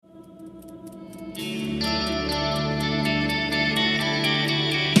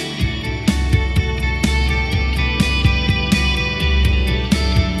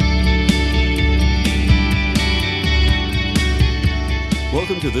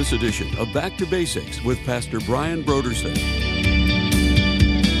to this edition of Back to Basics with Pastor Brian Brodersen.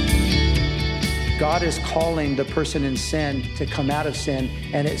 God is calling the person in sin to come out of sin,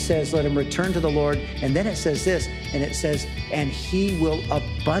 and it says, let him return to the Lord. And then it says this, and it says, and he will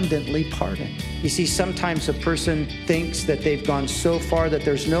abundantly pardon. You see, sometimes a person thinks that they've gone so far that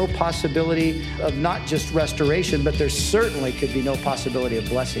there's no possibility of not just restoration, but there certainly could be no possibility of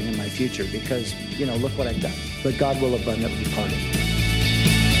blessing in my future because, look what I've done. But God will abundantly pardon.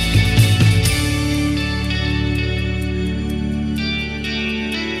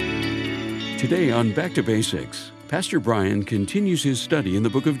 Today on Back to Basics, Pastor Brian continues his study in the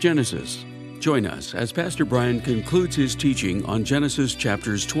book of Genesis. Join us as Pastor Brian concludes his teaching on Genesis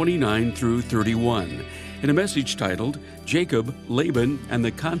chapters 29 through 31 in a message titled, Jacob, Laban, and the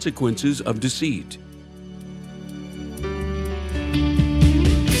Consequences of Deceit.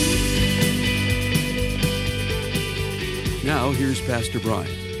 Now, here's Pastor Brian.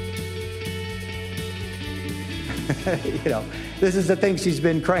 This is the thing she's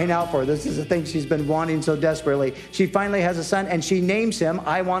been crying out for. This is the thing she's been wanting so desperately. She finally has a son, and she names him,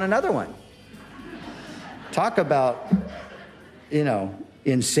 I want another one. Talk about,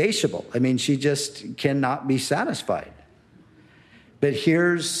 insatiable. She just cannot be satisfied. But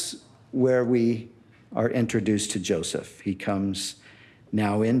here's where we are introduced to Joseph. He comes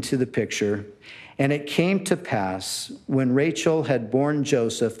now into the picture. And it came to pass, when Rachel had borne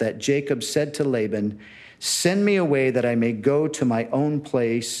Joseph, that Jacob said to Laban, send me away that I may go to my own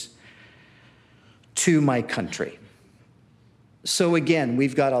place, to my country. So again,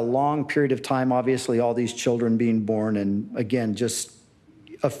 we've got a long period of time, obviously, all these children being born. And again, just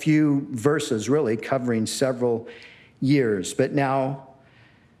a few verses really covering several years. But now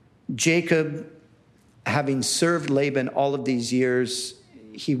Jacob, having served Laban all of these years,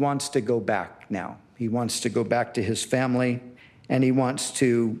 he wants to go back now. He wants to go back to his family, and he wants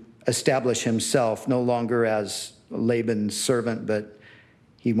to establish himself no longer as Laban's servant, but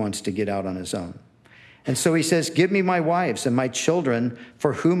he wants to get out on his own. And so he says, give me my wives and my children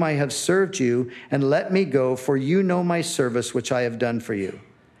for whom I have served you, and let me go, for you know my service which I have done for you.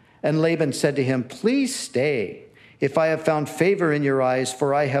 And Laban said to him, please stay, if I have found favor in your eyes,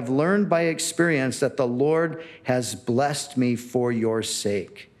 for I have learned by experience that the Lord has blessed me for your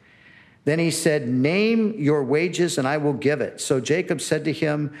sake. Then he said, name your wages and I will give it. So Jacob said to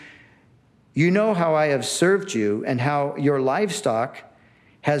him, you know how I have served you and how your livestock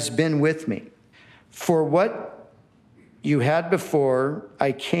has been with me. For what you had before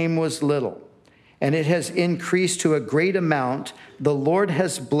I came was little, and it has increased to a great amount. The Lord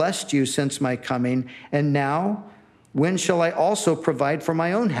has blessed you since my coming, and now when shall I also provide for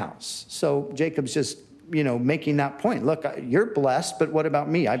my own house? So Jacob's just, making that point. Look, you're blessed, but what about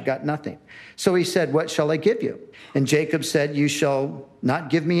me? I've got nothing. So he said, what shall I give you? And Jacob said, you shall not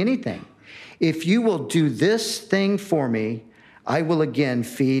give me anything. If you will do this thing for me, I will again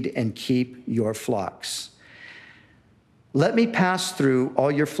feed and keep your flocks. Let me pass through all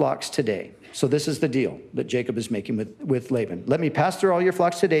your flocks today. So this is the deal that Jacob is making with Laban. Let me pass through all your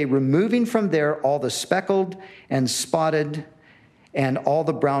flocks today, removing from there all the speckled and spotted and all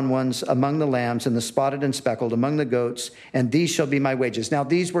the brown ones among the lambs, and the spotted and speckled among the goats, and these shall be my wages. Now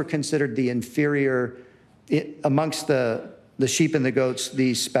these were considered the inferior amongst the sheep and the goats,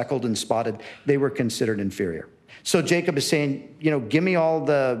 these speckled and spotted, they were considered inferior. So Jacob is saying, give me all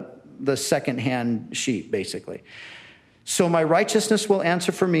the secondhand sheep, basically. So my righteousness will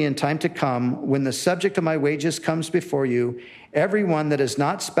answer for me in time to come. When the subject of my wages comes before you, everyone that is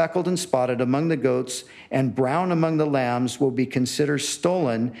not speckled and spotted among the goats and brown among the lambs will be considered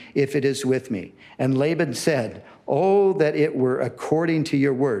stolen if it is with me. And Laban said, oh, that it were according to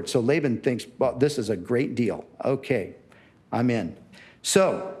your word. So Laban thinks, well, this is a great deal. Okay, I'm in.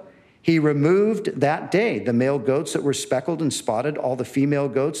 So he removed that day the male goats that were speckled and spotted, all the female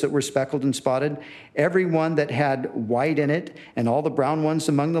goats that were speckled and spotted, every one that had white in it, and all the brown ones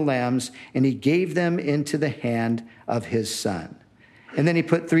among the lambs, and he gave them into the hand of his son. And then he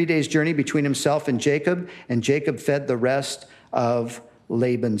put 3 days' journey between himself and Jacob fed the rest of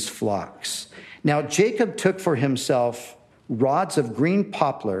Laban's flocks. Now Jacob took for himself rods of green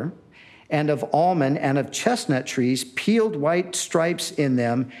poplar and of almond and of chestnut trees, peeled white stripes in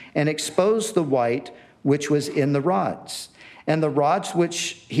them, and exposed the white which was in the rods. And the rods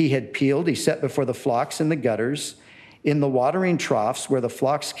which he had peeled, he set before the flocks in the gutters, in the watering troughs where the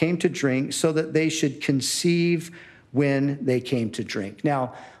flocks came to drink, so that they should conceive when they came to drink.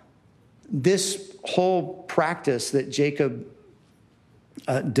 Now, this whole practice that Jacob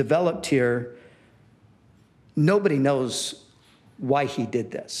developed here, nobody knows why he did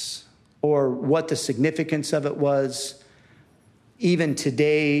this or what the significance of it was. even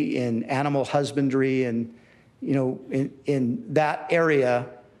today in animal husbandry and, in that area,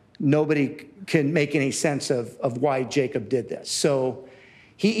 nobody can make any sense of why Jacob did this. So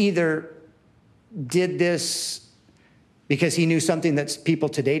he either did this because he knew something that people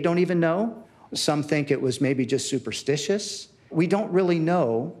today don't even know. Some think it was maybe just superstitious. We don't really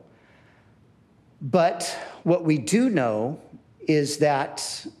know. But what we do know is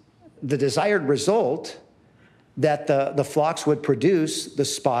that the desired result that the flocks would produce, the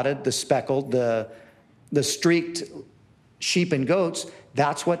spotted, the speckled, the streaked sheep and goats,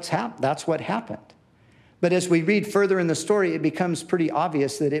 that's what happened. But as we read further in the story, it becomes pretty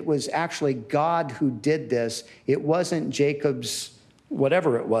obvious that it was actually God who did this. It wasn't Jacob's,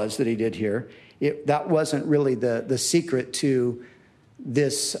 whatever it was that he did here. That wasn't really the secret to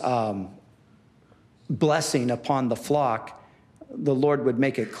this blessing upon the flock. The Lord would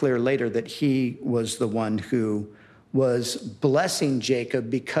make it clear later that he was the one who was blessing Jacob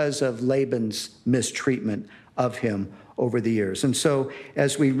because of Laban's mistreatment of him over the years. And so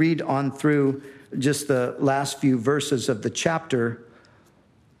as we read on through just the last few verses of the chapter,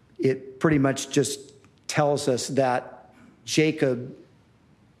 it pretty much just tells us that Jacob,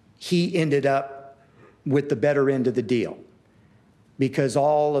 he ended up with the better end of the deal because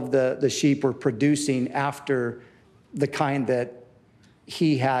all of the sheep were producing after the kind that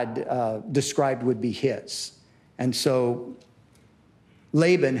he had described would be his. And so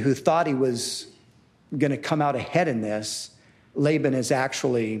Laban, who thought he was going to come out ahead in this, Laban is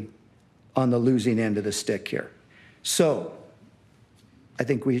actually on the losing end of the stick here. So I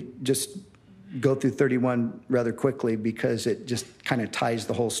think we just go through 31 rather quickly because it just kind of ties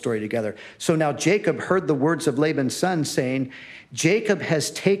the whole story together. So now Jacob heard the words of Laban's son saying, Jacob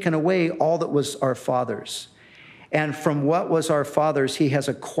has taken away all that was our father's, and from what was our father's he has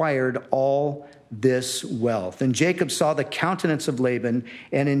acquired all this wealth. And Jacob saw the countenance of Laban,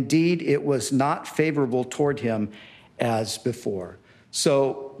 and indeed it was not favorable toward him as before.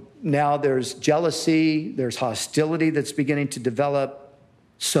 So now there's jealousy, there's hostility that's beginning to develop.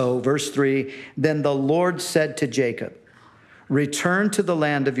 So verse 3, then the Lord said to Jacob, return to the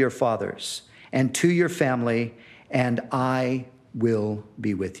land of your fathers and to your family, and I will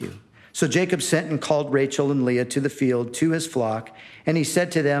be with you. So Jacob sent and called Rachel and Leah to the field, to his flock, and he said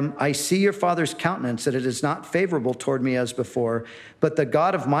to them, I see your father's countenance, that it is not favorable toward me as before, but the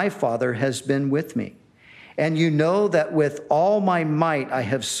God of my father has been with me. And you know that with all my might I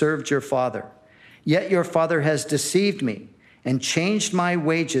have served your father. Yet your father has deceived me and changed my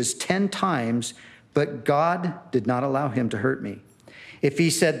wages 10 times, but God did not allow him to hurt me. If he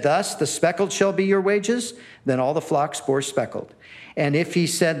said thus, the speckled shall be your wages, then all the flocks bore speckled. And if he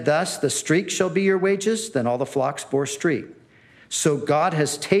said thus, the streak shall be your wages, then all the flocks bore streak. So God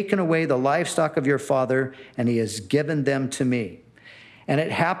has taken away the livestock of your father, and he has given them to me. And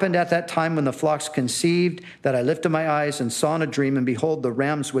it happened at that time when the flocks conceived that I lifted my eyes and saw in a dream, and behold, the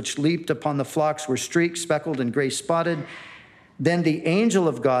rams which leaped upon the flocks were streaked, speckled, and gray spotted. Then the angel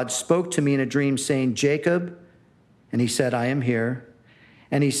of God spoke to me in a dream, saying, Jacob. And he said, I am here.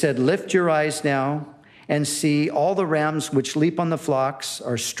 And he said, lift your eyes now and see all the rams which leap on the flocks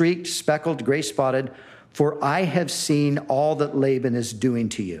are streaked, speckled, gray spotted, for I have seen all that Laban is doing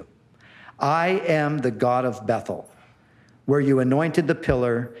to you. I am the God of Bethel, where you anointed the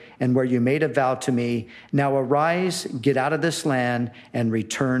pillar and where you made a vow to me. Now arise, get out of this land, and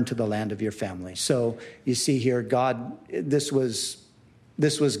return to the land of your family. So you see here, God, this was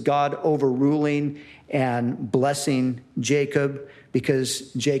God overruling and blessing Jacob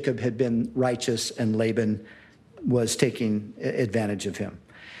because Jacob had been righteous and Laban was taking advantage of him.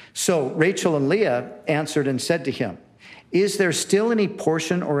 So Rachel and Leah answered and said to him, is there still any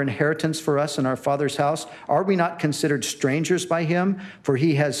portion or inheritance for us in our father's house? Are we not considered strangers by him? For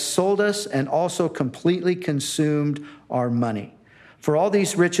he has sold us and also completely consumed our money. For all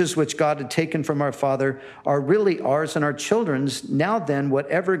these riches which God had taken from our father are really ours and our children's. Now then,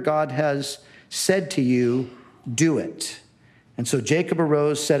 whatever God has said to you, do it. And so Jacob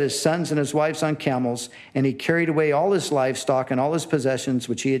arose, set his sons and his wives on camels, and he carried away all his livestock and all his possessions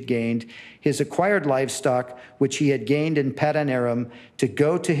which he had gained, his acquired livestock which he had gained in Paddan Aram, to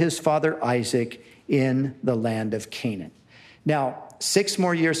go to his father Isaac in the land of Canaan. Now, 6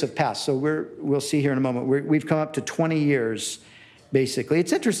 more years have passed, so we'll see here in a moment. We've come up to 20 years, basically.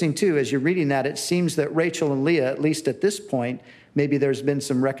 It's interesting, too, as you're reading that, it seems that Rachel and Leah, at least at this point, maybe there's been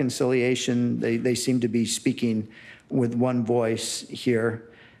some reconciliation. They seem to be speaking with one voice here.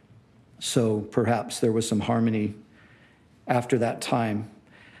 So perhaps there was some harmony after that time.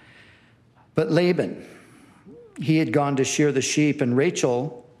 But Laban, he had gone to shear the sheep, and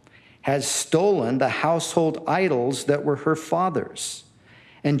Rachel has stolen the household idols that were her father's.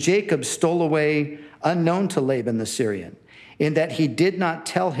 And Jacob stole away unknown to Laban the Syrian, in that he did not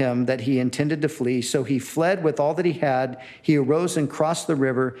tell him that he intended to flee. So he fled with all that he had. He arose and crossed the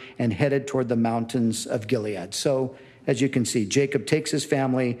river and headed toward the mountains of Gilead. So, as you can see, Jacob takes his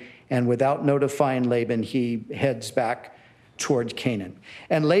family, and without notifying Laban, he heads back toward Canaan.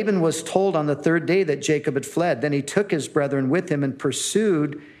 And Laban was told on the third day that Jacob had fled. Then he took his brethren with him and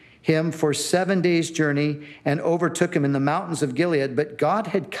pursued him for 7 days' journey and overtook him in the mountains of Gilead. But God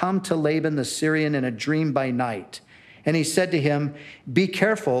had come to Laban the Syrian in a dream by night. And he said to him, "Be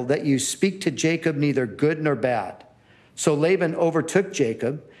careful that you speak to Jacob neither good nor bad." So Laban overtook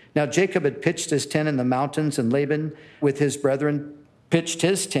Jacob. Now Jacob had pitched his tent in the mountains, and Laban with his brethren pitched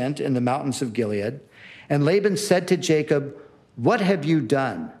his tent in the mountains of Gilead. And Laban said to Jacob, "What have you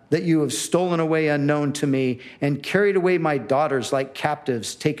done, that you have stolen away unknown to me and carried away my daughters like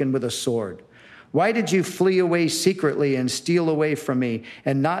captives taken with a sword? Why did you flee away secretly and steal away from me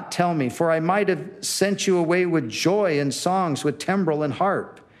and not tell me? For I might have sent you away with joy and songs, with timbrel and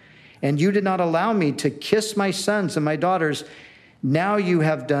harp. And you did not allow me to kiss my sons and my daughters. Now you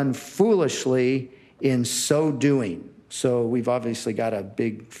have done foolishly in so doing." So we've obviously got a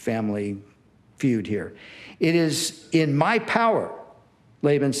big family feud here. "It is in my power,"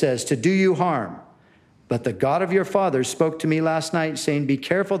 Laban says, "to do you harm. But the God of your fathers spoke to me last night, saying, 'Be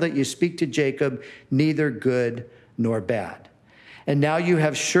careful that you speak to Jacob neither good nor bad.' And now you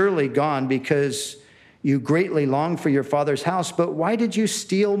have surely gone because you greatly long for your father's house. But why did you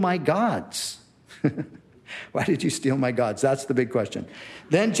steal my gods?" Why did you steal my gods? That's the big question.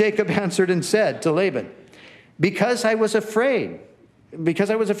 Then Jacob answered and said to Laban, Because I was afraid,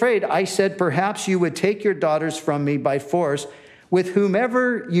 I said, perhaps you would take your daughters from me by force. With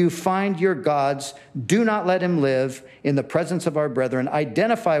whomever you find your gods, do not let him live in the presence of our brethren.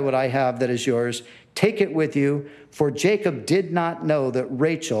 Identify what I have that is yours. Take it with you. For Jacob did not know that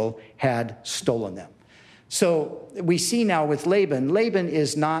Rachel had stolen them." So we see now with Laban, Laban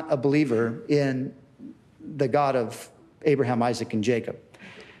is not a believer in the God of Abraham, Isaac, and Jacob.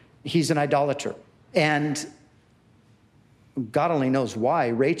 He's an idolater. And God only knows why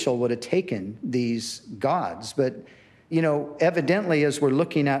Rachel would have taken these gods. But, evidently, as we're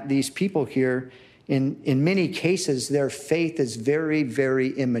looking at these people here, in many cases, their faith is very, very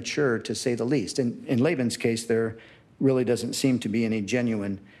immature, to say the least. And in Laban's case, there really doesn't seem to be any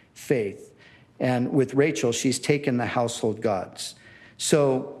genuine faith. And with Rachel, she's taken the household gods.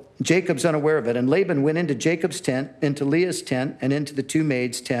 So Jacob's unaware of it. And Laban went into Jacob's tent, into Leah's tent, and into the two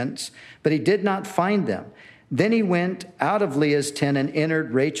maids' tents, but he did not find them. Then he went out of Leah's tent and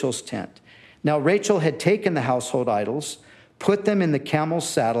entered Rachel's tent. Now Rachel had taken the household idols, put them in the camel's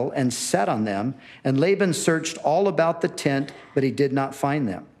saddle, and sat on them. And Laban searched all about the tent, but he did not find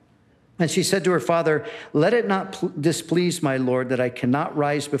them. And she said to her father, "Let it not displease my lord that I cannot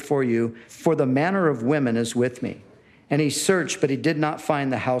rise before you, for the manner of women is with me." And he searched, but he did not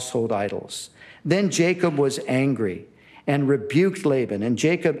find the household idols. Then Jacob was angry and rebuked Laban. And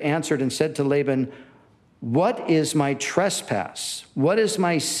Jacob answered and said to Laban, "What is my trespass? What is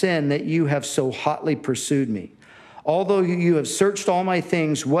my sin that you have so hotly pursued me? Although you have searched all my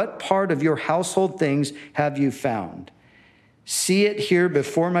things, what part of your household things have you found? See it here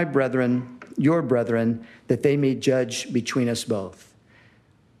before my brethren, your brethren, that they may judge between us both."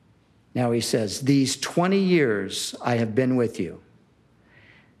 Now he says, "These 20 years I have been with you.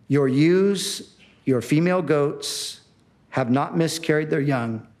 Your ewes, your female goats have not miscarried their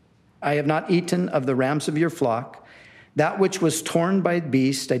young. I have not eaten of the rams of your flock. That which was torn by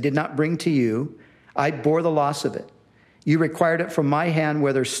beast I did not bring to you. I bore the loss of it. You required it from my hand,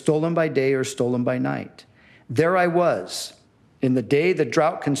 whether stolen by day or stolen by night. There I was. In the day the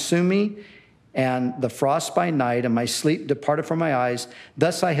drought consumed me, and the frost by night, and my sleep departed from my eyes.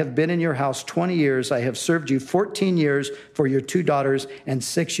 Thus I have been in your house 20 years. I have served you 14 years for your 2 daughters and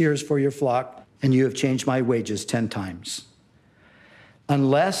 6 years for your flock, and you have changed my wages 10 times.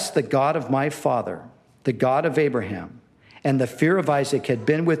 Unless the God of my father, the God of Abraham, and the fear of Isaac had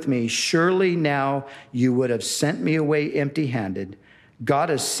been with me, surely now you would have sent me away empty-handed. God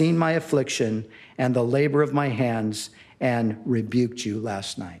has seen my affliction and the labor of my hands and rebuked you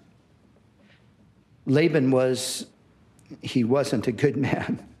last night." Laban wasn't a good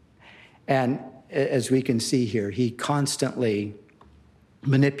man. And as we can see here, he constantly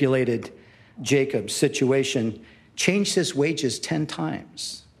manipulated Jacob's situation, changed his wages 10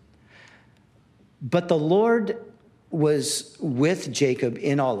 times. But the Lord was with Jacob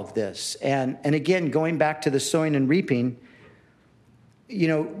in all of this. And again, going back to the sowing and reaping,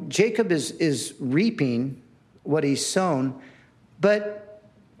 Jacob is reaping what he's sown, but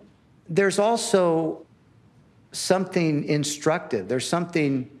there's also something instructive. There's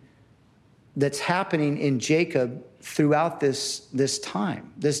something that's happening in Jacob throughout this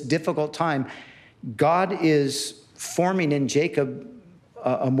time, this difficult time. God is forming in Jacob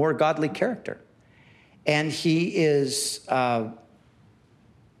a more godly character. And he is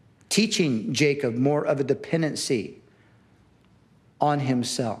teaching Jacob more of a dependency on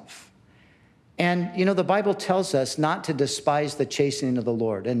himself. And, the Bible tells us not to despise the chastening of the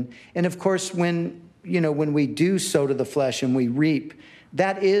Lord. And of course, when we do sow to the flesh and we reap,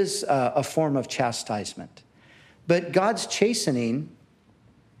 that is a form of chastisement. But God's chastening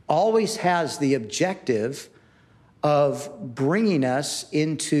always has the objective of bringing us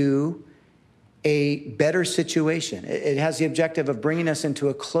into a better situation. It has the objective of bringing us into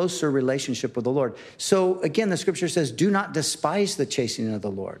a closer relationship with the Lord. So again, the scripture says, do not despise the chastening of the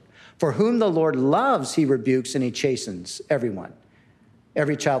Lord. For whom the Lord loves, he rebukes and he chastens everyone,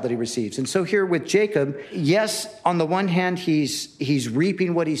 every child that he receives. And so here with Jacob, yes, on the one hand, he's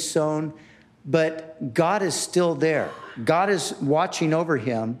reaping what he's sown, but God is still there. God is watching over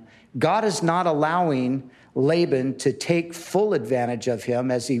him. God is not allowing Laban to take full advantage of him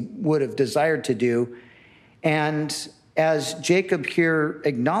as he would have desired to do. And as Jacob here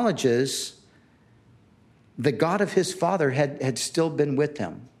acknowledges, the God of his father had still been with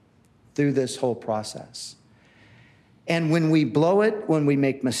him through this whole process. And when we blow it, when we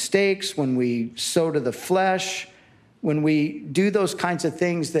make mistakes, when we sow to the flesh, when we do those kinds of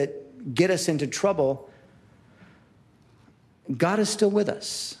things that get us into trouble, God is still with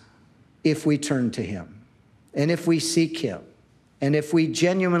us if we turn to him and if we seek him and if we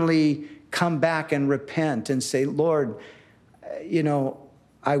genuinely come back and repent and say, Lord,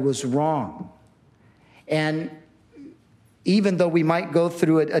 I was wrong. And even though we might go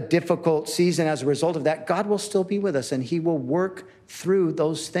through a difficult season as a result of that, God will still be with us and he will work through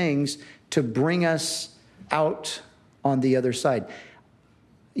those things to bring us out on the other side.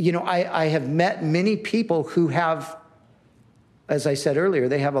 I have met many people who have, as I said earlier,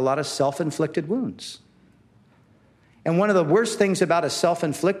 they have a lot of self-inflicted wounds. And one of the worst things about a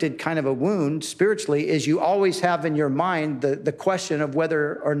self-inflicted kind of a wound spiritually is you always have in your mind the question of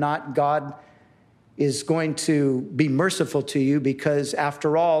whether or not God is going to be merciful to you, because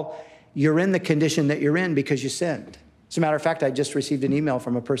after all, you're in the condition that you're in because you sinned. As a matter of fact, I just received an email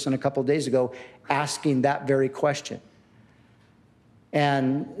from a person a couple of days ago asking that very question.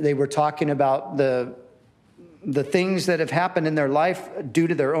 And they were talking about the things that have happened in their life due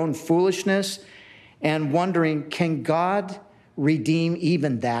to their own foolishness and wondering, can God redeem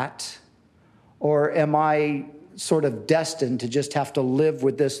even that? Or am I sort of destined to just have to live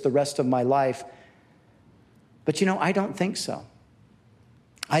with this the rest of my life? But I don't think so.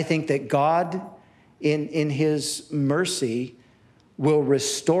 I think that God, in his mercy, will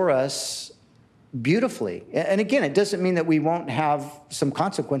restore us beautifully. And again, it doesn't mean that we won't have some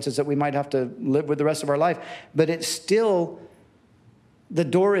consequences that we might have to live with the rest of our life, but it's still, the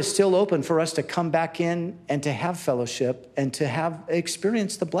door is still open for us to come back in and to have fellowship and to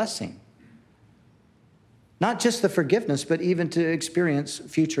experience the blessing. Not just the forgiveness, but even to experience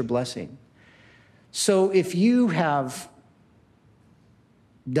future blessing. So if you have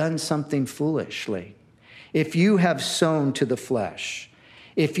done something foolishly, if you have sown to the flesh,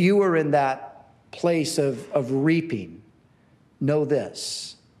 if you are in that place of reaping, know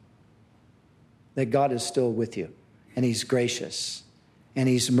this, that God is still with you, and he's gracious, and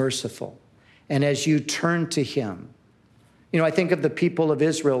he's merciful. And as you turn to him, I think of the people of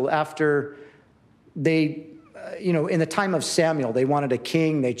Israel after they, in the time of Samuel, they wanted a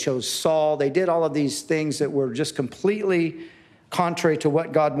king, they chose Saul, they did all of these things that were just completely contrary to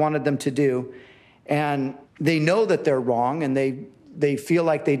what God wanted them to do. And they know that they're wrong, and they feel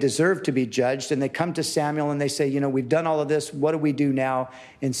like they deserve to be judged. And they come to Samuel and they say, we've done all of this. What do we do now?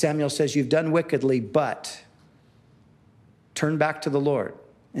 And Samuel says, you've done wickedly, but turn back to the Lord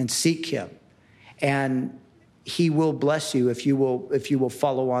and seek him. And he will bless you if you will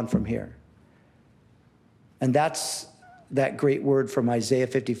follow on from here. And that's that great word from Isaiah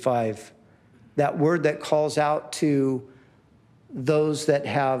 55, that word that calls out to those that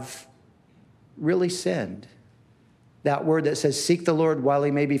have really sinned. That word that says, seek the Lord while he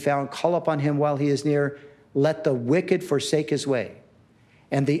may be found, call upon him while he is near, let the wicked forsake his way,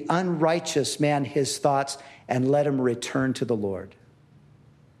 and the unrighteous man his thoughts, and let him return to the Lord.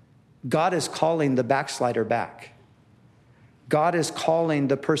 God is calling the backslider back. God is calling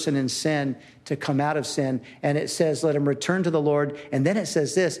the person in sin to come out of sin. And it says, let him return to the Lord. And then it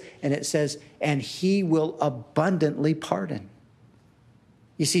says this, and it says, and he will abundantly pardon.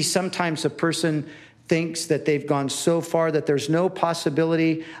 You see, sometimes a person thinks that they've gone so far that there's no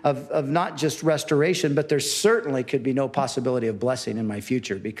possibility of not just restoration, but there certainly could be no possibility of blessing in my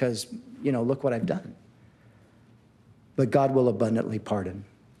future because, look what I've done. But God will abundantly pardon.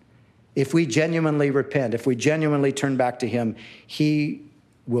 If we genuinely repent, if we genuinely turn back to him, he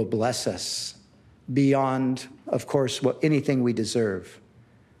will bless us beyond, of course, anything we deserve.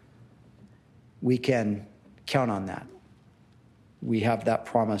 We can count on that. We have that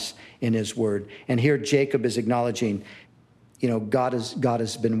promise in his word. And here Jacob is acknowledging, God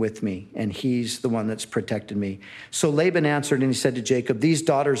has been with me, and he's the one that's protected me. So Laban answered, and he said to Jacob, these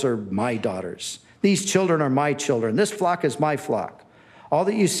daughters are my daughters. These children are my children. This flock is my flock. All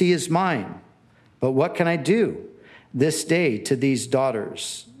that you see is mine. But what can I do this day to these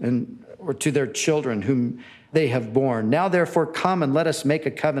daughters or to their children whom they have borne? Now, therefore, come and let us make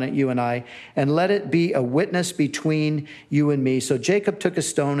a covenant, you and I, and let it be a witness between you and me. So Jacob took a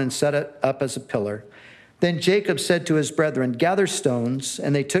stone and set it up as a pillar. Then Jacob said to his brethren, gather stones.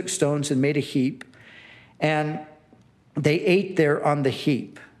 And they took stones and made a heap. And they ate there on the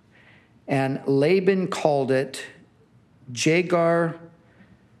heap. And Laban called it Jegar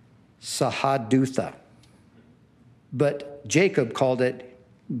Sahadutha. But Jacob called it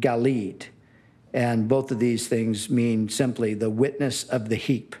Gilead. And both of these things mean simply the witness of the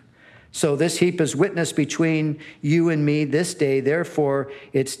heap. So this heap is witness between you and me this day. Therefore,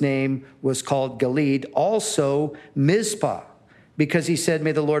 its name was called Gilead. Also Mizpah, because he said,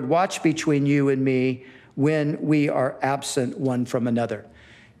 may the Lord watch between you and me when we are absent one from another.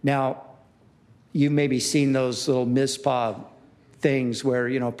 Now, you've maybe seen those little Mizpah things where,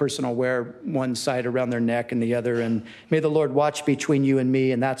 a person will wear one side around their neck and the other, and may the Lord watch between you and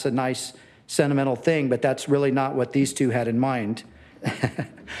me. And that's a nice sentimental thing, but that's really not what these two had in mind.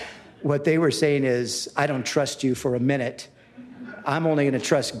 What they were saying is, I don't trust you for a minute. I'm only going to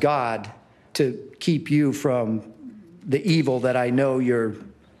trust God to keep you from the evil that I know you're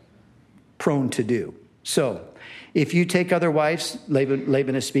prone to do. So, if you take other wives,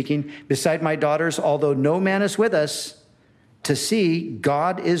 Laban is speaking, beside my daughters, although no man is with us, to see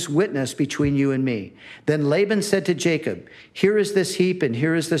God is witness between you and me. Then Laban said to Jacob, here is this heap and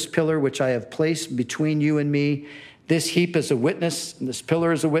here is this pillar which I have placed between you and me. This heap is a witness, and this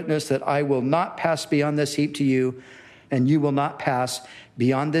pillar is a witness that I will not pass beyond this heap to you, and you will not pass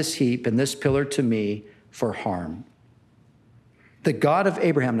beyond this heap and this pillar to me for harm. The God of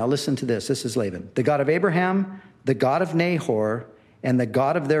Abraham, now listen to this is Laban. The God of Abraham, the God of Nahor, and the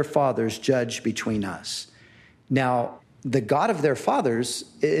God of their fathers judge between us. Now, the God of their fathers,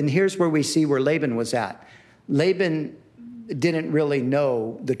 and here's where we see where Laban was at. Laban didn't really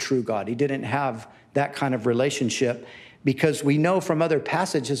know the true God. He didn't have that kind of relationship because we know from other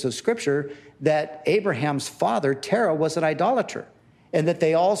passages of Scripture that Abraham's father, Terah, was an idolater and that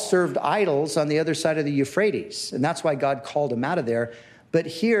they all served idols on the other side of the Euphrates. And that's why God called him out of there. But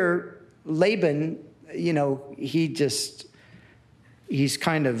here, Laban, he's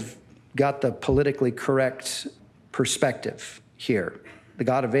kind of got the politically correct perspective here. The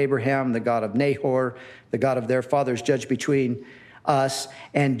God of Abraham, the God of Nahor, the God of their fathers judge between us.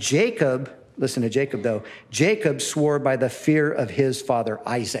 And Jacob, listen to Jacob though, Jacob swore by the fear of his father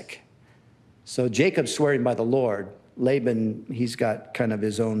Isaac. So Jacob's swearing by the Lord. Laban, he's got kind of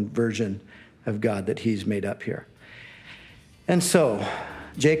his own version of God that he's made up here. And so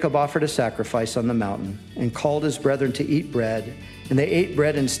Jacob offered a sacrifice on the mountain and called his brethren to eat bread. And they ate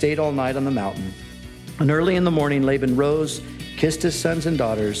bread and stayed all night on the mountain. And early in the morning, Laban rose, kissed his sons and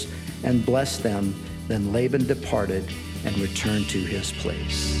daughters, and blessed them. Then Laban departed and returned to his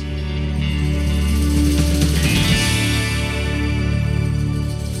place.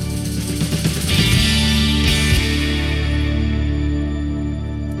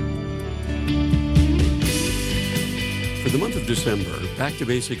 For the month of December, Back to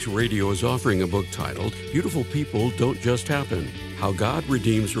Basics Radio is offering a book titled, Beautiful People Don't Just Happen, How God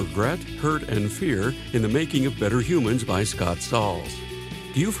Redeems Regret, Hurt, and Fear in the Making of Better Humans by Scott Sauls.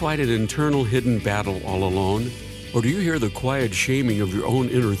 Do you fight an internal hidden battle all alone? Or do you hear the quiet shaming of your own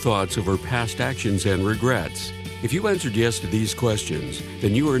inner thoughts over past actions and regrets? If you answered yes to these questions,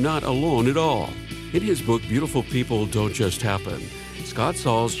 then you are not alone at all. In his book, Beautiful People Don't Just Happen, Scott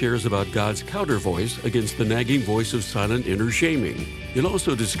Sauls shares about God's counter voice against the nagging voice of silent inner shaming. You'll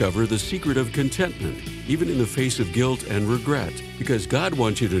also discover the secret of contentment, even in the face of guilt and regret, because God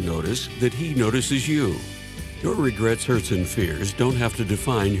wants you to notice that He notices you. Your regrets, hurts, and fears don't have to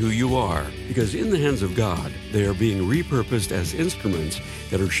define who you are, because in the hands of God, they are being repurposed as instruments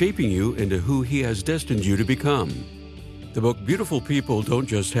that are shaping you into who He has destined you to become. The book Beautiful People Don't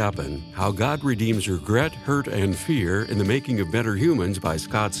Just Happen, How God Redeems Regret, Hurt, and Fear in the Making of Better Humans by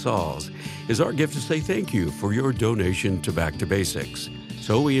Scott Sauls is our gift to say thank you for your donation to Back to Basics.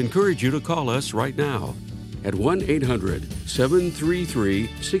 So we encourage you to call us right now at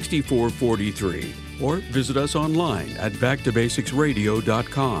 1-800-733-6443 or visit us online at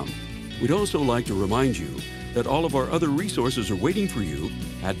backtobasicsradio.com. We'd also like to remind you that all of our other resources are waiting for you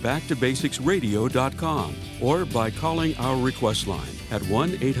at backtobasicsradio.com or by calling our request line at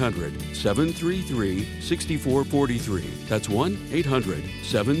 1-800-733-6443. That's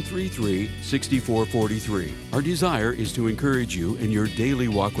 1-800-733-6443. Our desire is to encourage you in your daily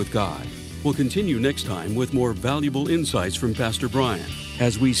walk with God. We'll continue next time with more valuable insights from Pastor Brian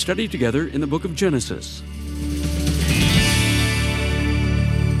as we study together in the book of Genesis.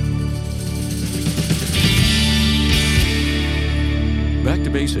 Back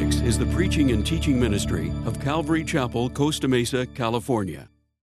to Basics is the preaching and teaching ministry of Calvary Chapel, Costa Mesa, California.